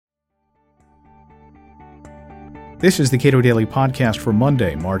This is the Cato Daily Podcast for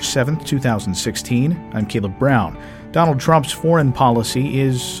Monday, March 7th, 2016. I'm Caleb Brown. Donald Trump's foreign policy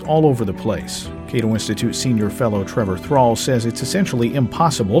is all over the place. Cato Institute senior fellow Trevor Thrall says it's essentially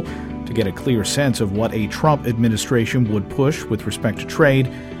impossible to get a clear sense of what a Trump administration would push with respect to trade,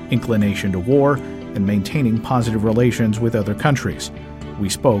 inclination to war, and maintaining positive relations with other countries. We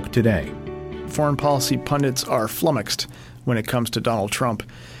spoke today. Foreign policy pundits are flummoxed when it comes to Donald Trump.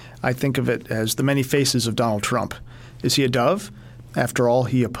 I think of it as the many faces of Donald Trump. Is he a dove? After all,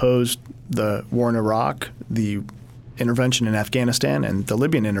 he opposed the war in Iraq, the intervention in Afghanistan, and the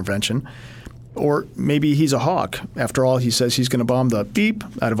Libyan intervention. Or maybe he's a hawk. After all, he says he's going to bomb the beep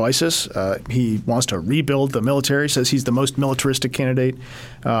out of ISIS. He wants to rebuild the military, says he's the most militaristic candidate.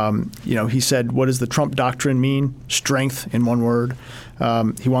 He said, what does the Trump doctrine mean? Strength in one word.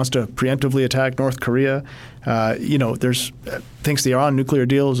 He wants to preemptively attack North Korea. Thinks the Iran nuclear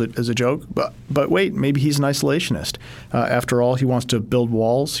deal is a joke. But wait, maybe he's an isolationist. After all, he wants to build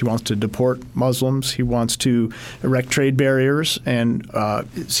walls. He wants to deport Muslims. He wants to erect trade barriers and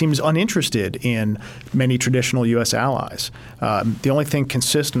seems uninterested in many traditional U.S. allies. The only thing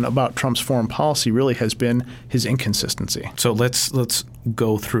consistent about Trump's foreign policy really has been his inconsistency. So let's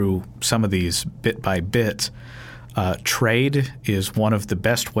go through some of these bit by bit. Trade is one of the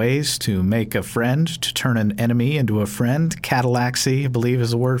best ways to make a friend, to turn an enemy into a friend. Cadillacsy, I believe,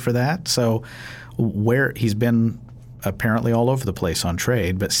 is the word for that. So where he's been apparently all over the place on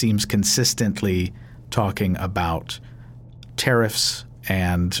trade, but seems consistently talking about tariffs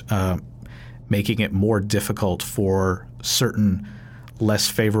and making it more difficult for certain less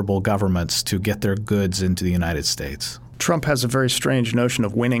favorable governments to get their goods into the United States. Trump has a very strange notion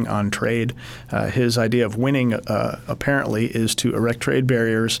of winning on trade. His idea of winning, apparently, is to erect trade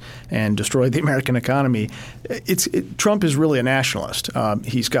barriers and destroy the American economy. Trump is really a nationalist.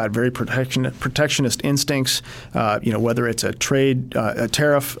 He's got very protectionist instincts. Whether it's a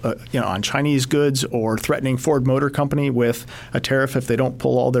tariff, on Chinese goods, or threatening Ford Motor Company with a tariff if they don't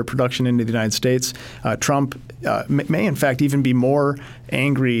pull all their production into the United States. Trump may, in fact, even be more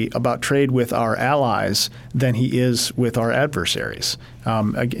angry about trade with our allies than he is with our adversaries.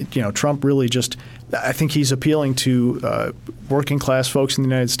 Trump really I think he's appealing to working class folks in the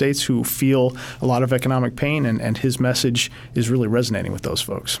United States who feel a lot of economic pain, and his message is really resonating with those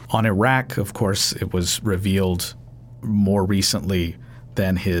folks. On Iraq, of course, it was revealed more recently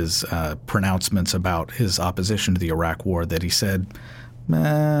than his pronouncements about his opposition to the Iraq war that he said,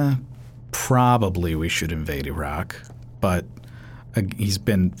 probably we should invade Iraq, but he's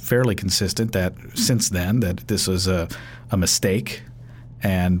been fairly consistent that since then that this was a mistake,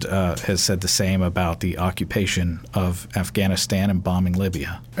 and has said the same about the occupation of Afghanistan and bombing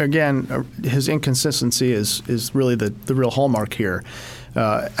Libya. Again, his inconsistency is really the real hallmark here.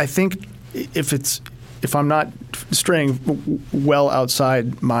 I think if I'm not straying well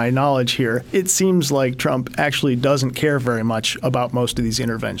outside my knowledge here, it seems like Trump actually doesn't care very much about most of these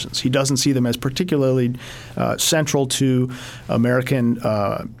interventions. He doesn't see them as particularly central to American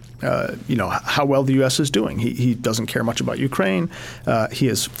how well the U.S. is doing. He doesn't care much about Ukraine. He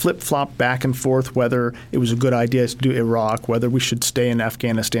has flip-flopped back and forth whether it was a good idea to do Iraq, whether we should stay in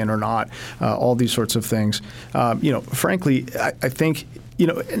Afghanistan or not, all these sorts of things. Frankly, I think,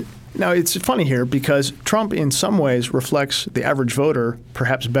 now, it's funny here because Trump in some ways reflects the average voter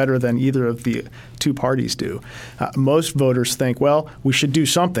perhaps better than either of the two parties do. Most voters think, well, we should do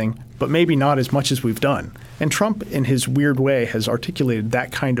something, but maybe not as much as we've done. And Trump, in his weird way, has articulated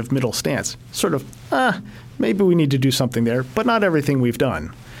that kind of middle stance, sort of, maybe we need to do something there, but not everything we've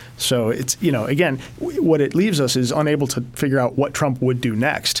done. So it's, again, what it leaves us is unable to figure out what Trump would do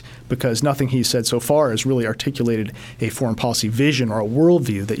next because nothing he's said so far has really articulated a foreign policy vision or a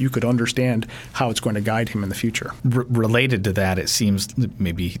worldview that you could understand how it's going to guide him in the future. Related to that, it seems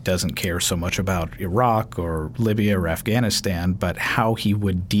maybe he doesn't care so much about Iraq or Libya or Afghanistan, but how he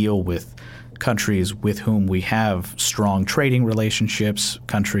would deal with countries with whom we have strong trading relationships,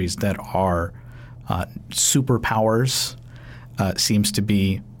 countries that are superpowers, seems to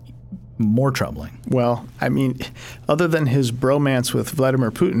be more troubling. Well, I mean, other than his bromance with Vladimir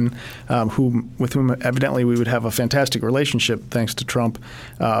Putin, with whom evidently we would have a fantastic relationship thanks to Trump,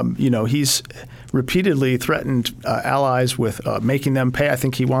 he's repeatedly threatened allies with making them pay. I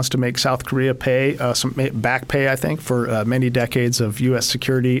think he wants to make South Korea pay, some back pay, I think, for many decades of U.S.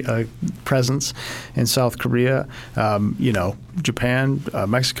 security presence in South Korea. Japan,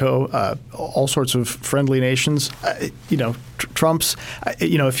 Mexico, all sorts of friendly nations. Trump's,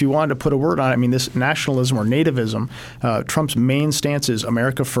 if you wanted to put a word on it, I mean, this nationalism or nativism, Trump's main stance is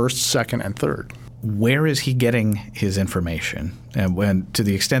America first, second, and third. where is he getting his information? And to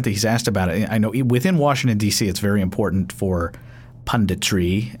the extent that he's asked about it, I know within Washington, D.C., it's very important for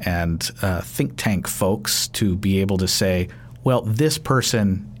punditry and think tank folks to be able to say, well, this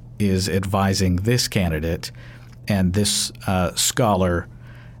person is advising this candidate, and this scholar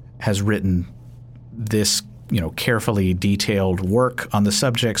has written this carefully detailed work on the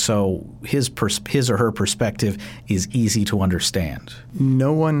subject, so his or her perspective is easy to understand.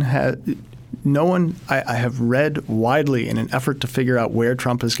 No one I have read widely in an effort to figure out where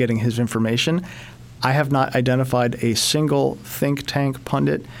Trump is getting his information. I have not identified a single think tank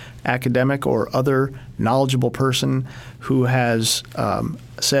pundit, academic, or other knowledgeable person who has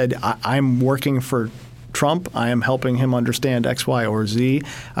said, I'm working for Trump. I am helping him understand X, Y, or Z.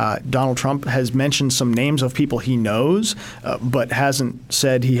 Donald Trump has mentioned some names of people he knows, but hasn't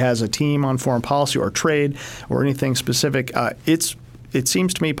said he has a team on foreign policy or trade or anything specific. It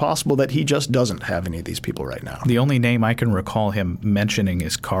seems to me possible that he just doesn't have any of these people right now. The only name I can recall him mentioning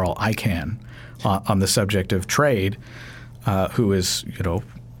is Carl Icahn on the subject of trade, who is,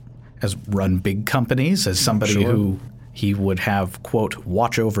 has run big companies as somebody who he would have, quote,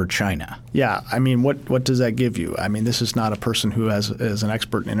 watch over China. Yeah. I mean, what does that give you? I mean, this is not a person who is an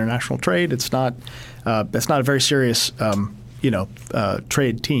expert in international trade. It's not that's not a very serious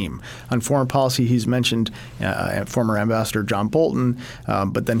trade team. On foreign policy, he's mentioned former Ambassador John Bolton,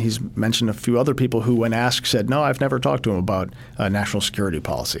 but then he's mentioned a few other people who, when asked, said, no, I've never talked to him about national security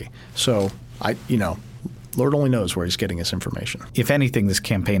policy. So, Lord only knows where he's getting his information. If anything, this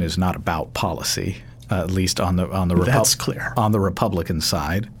campaign is not about policy, at least on the That's clear. On the Republican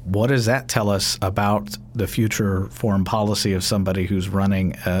side. What does that tell us about the future foreign policy of somebody who's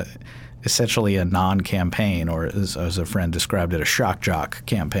running essentially a non-campaign, or as a friend described it, a shock jock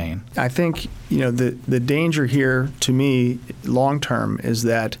campaign? I think the danger here, to me, long term, is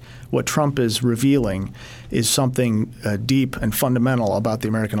that what Trump is revealing is something deep and fundamental about the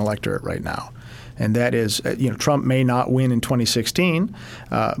American electorate right now, and that is, Trump may not win in 2016,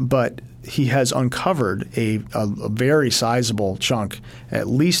 but he has uncovered a very sizable chunk, at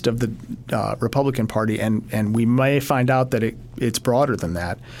least of the Republican Party, and we may find out that it's broader than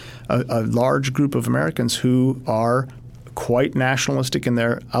that. A large group of Americans who are quite nationalistic in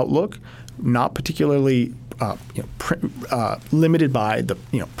their outlook, not particularly limited by the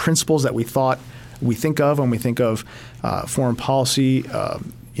principles that we think of when we think of foreign policy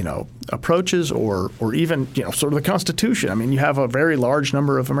approaches or even sort of the Constitution. I mean, you have a very large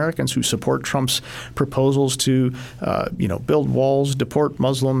number of Americans who support Trump's proposals to build walls, deport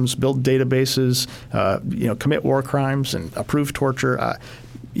Muslims, build databases, commit war crimes, and approve torture.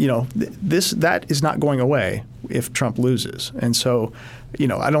 That is not going away if Trump loses. And so,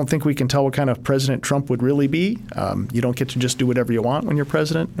 I don't think we can tell what kind of president Trump would really be. You don't get to just do whatever you want when you're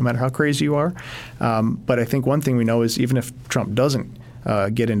president, no matter how crazy you are. But I think one thing we know is even if Trump doesn't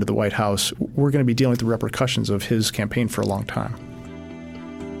get into the White House, we're going to be dealing with the repercussions of his campaign for a long time.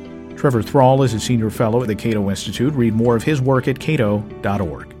 Trevor Thrall is a senior fellow at the Cato Institute. Read more of his work at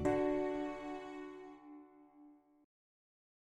cato.org.